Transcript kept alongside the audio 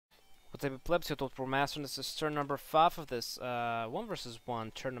What's up, plebs? YourTotalWarMaster, and this is turn number 5 of this 1 versus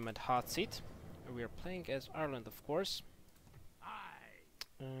 1 tournament Hotseat. We are playing as Ireland, of course.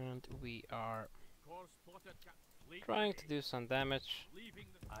 And we are trying to do some damage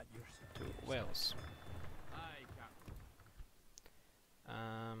to Wales. To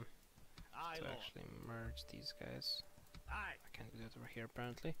actually merge these guys. I can't do it over here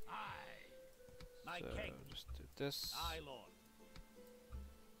apparently. So just do this,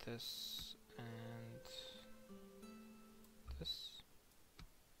 this, and this.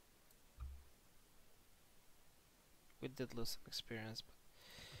 We did lose some experience,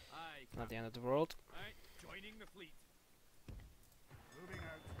 but not the end of the world. Joining the fleet. Moving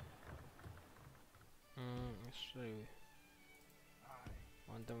out. Actually,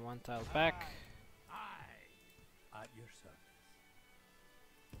 want them one tile back. At your service.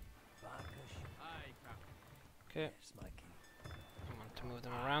 Okay, Yes, my king. I want to move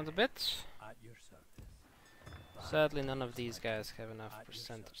them around a bit. At your service. Sadly, none of these guys have enough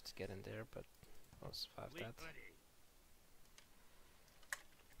percentage to get in there, but I'll survive that.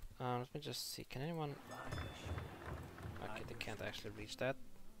 Let me just see, can anyone... Okay, they can't actually reach that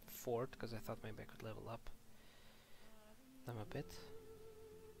fort, because I thought maybe I could level up them a bit.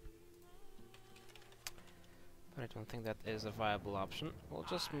 But I don't think that is a viable option. We'll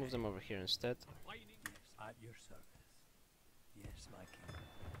just move them over here instead. Yes, at your service. Yes, my king.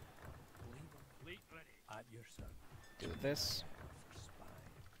 Fleet ready. At your service. Do this. For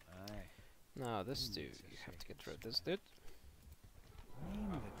spy. Aye. Now this dude, you have to get rid of this dude.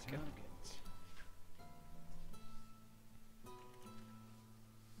 Name the Okay. target.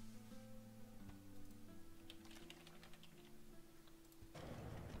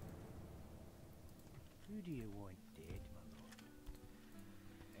 Who do you want dead, my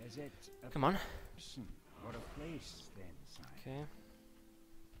lord? Is it a Come on. person or a place, then, sire? Okay.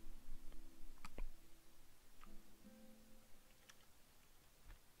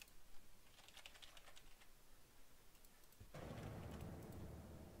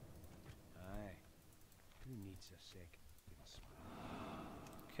 Aye. Who needs a second?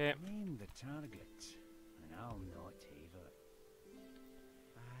 Okay. Name the target, and I'll not have it.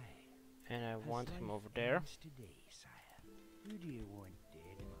 Aye. And I As want him life over there. ends today, sire. Who do you want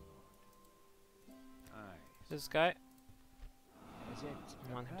dead, my lord? Aye. This guy, Is it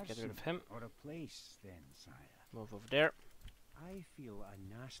I want him to get rid of him. or a place, then, sire? Move over there. I feel a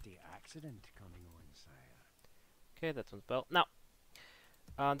nasty accident coming on, sire. Okay, that went well. Now,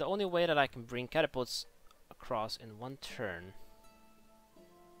 the only way that I can bring catapults across in one turn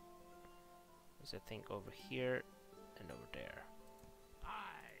is I think over here and over there.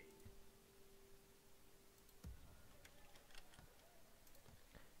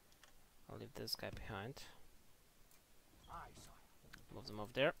 I'll leave this guy behind. Aye, sire. Move them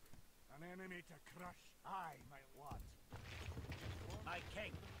over there. An enemy to crush. Aye, my lord. My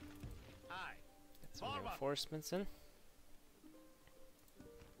king. Aye. Get some Forward. reinforcements in.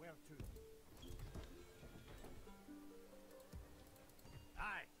 Where to?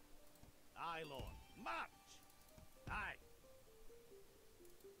 Aye. Aye, lord. March. Aye.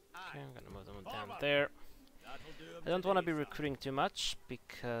 Okay, Aye. I'm gonna move them down Forward. there. That'll do 'em I don't want to be today, sire. recruiting too much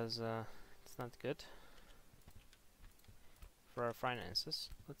because it's not good for our finances.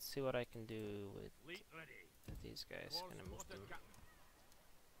 Let's see what I can do with Fleet ready. these guys. Course Gonna move plotted, them Captain.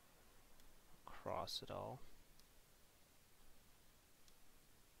 across it all.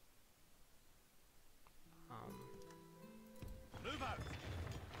 Move out.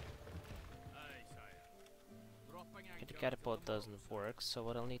 Aye, sire. Dropping Okay, the anchor catapult to the doesn't work, so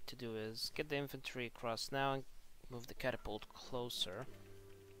what I'll need to do is get the infantry across now and move the catapult closer.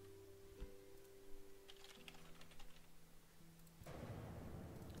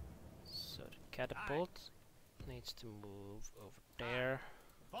 So the catapult needs to move over there,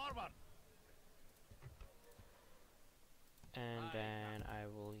 Forward. and Aye, then I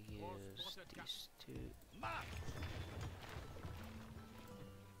will use spotted, these two. March.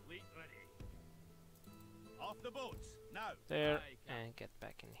 Fleet ready. Off the boats now. There, Aye, Captain. and get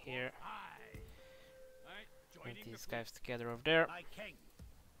back in here. Aye. Aye. Get Joining the these fleet. guys together over there. My king.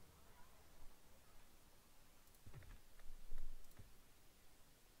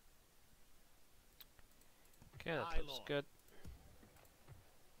 Okay, that Aye, looks Lord. good.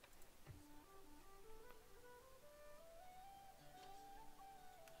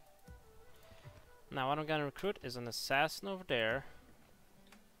 Now what I'm gonna recruit is an assassin over there,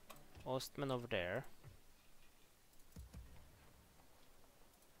 Ostman over there,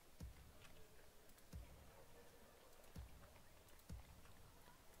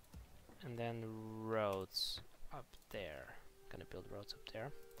 and then roads up there. Gonna build roads up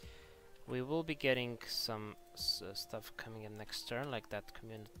there. We will be getting some stuff coming in next turn, like that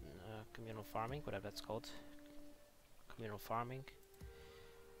communal farming, whatever that's called. Communal farming,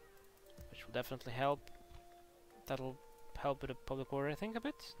 which will definitely help. That'll help with the public order, I think, a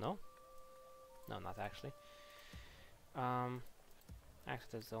bit. No, no, not actually.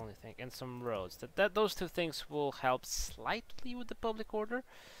 Actually, that's the only thing, and some roads. Those two things will help slightly with the public order.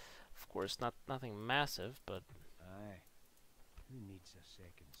 Of course, nothing massive, but Aye. Who needs a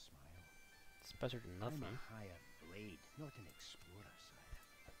second smile? it's better than nothing. I'm a hired blade, not an explorer,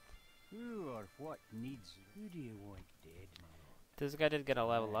 sire. Who or what needs... Who do you want dead, my lord? This guy did get a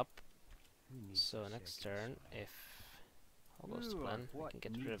level up, Who needs so a next second turn, smile? if all goes to Who or plan, we what can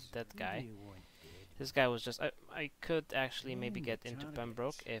get rid of needs- that who guy. do you want dead? This guy was just... I could actually maybe Name get the into targets,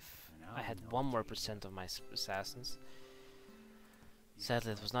 Pembroke if and I I'll had not 1 more take % it. of my assassins.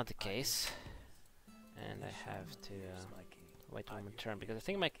 Sadly, it was not the case, and I have to wait 1 more turn, because I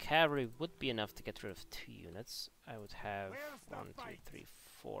think my cavalry would be enough to get rid of 2 units. I would have Where's the 1, 2, fight? 3,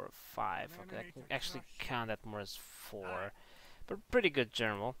 4, 5. An Okay, I enemy can to actually crush. count that more as 4, but pretty good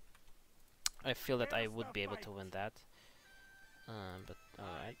general. I feel that I Where's would the be able to fight? win that. But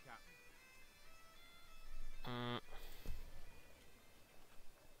alright.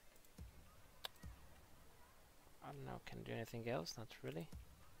 I don't know, can I do anything else? Not really.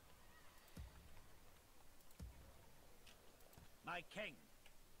 My king.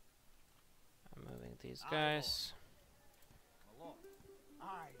 I'm moving these Aye, guys. My lord.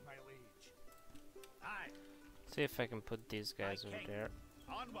 Aye, my liege. Aye. See if I can put these guys over king. there.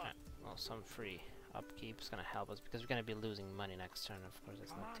 Onward. Well, some free upkeep is gonna help us, because we're gonna be losing money next turn. Of course,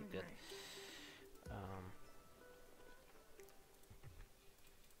 that's not too good.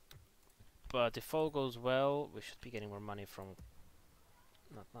 But if all goes well, we should be getting more money from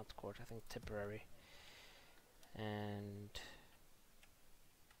not court. I think Tipperary, and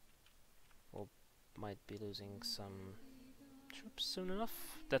we'll might be losing some troops soon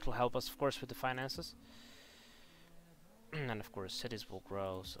enough. That will help us, of course, with the finances. And of course, cities will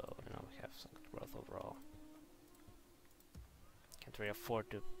grow, so you know we have some good growth overall. Can't really afford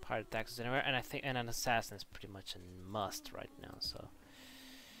to hire taxes anywhere, and I think an assassin is pretty much a must right now. So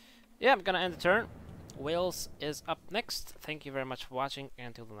yeah, I'm gonna end the turn. Wales is up next. Thank you very much for watching, and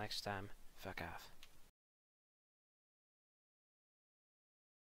until the next time, fuck off.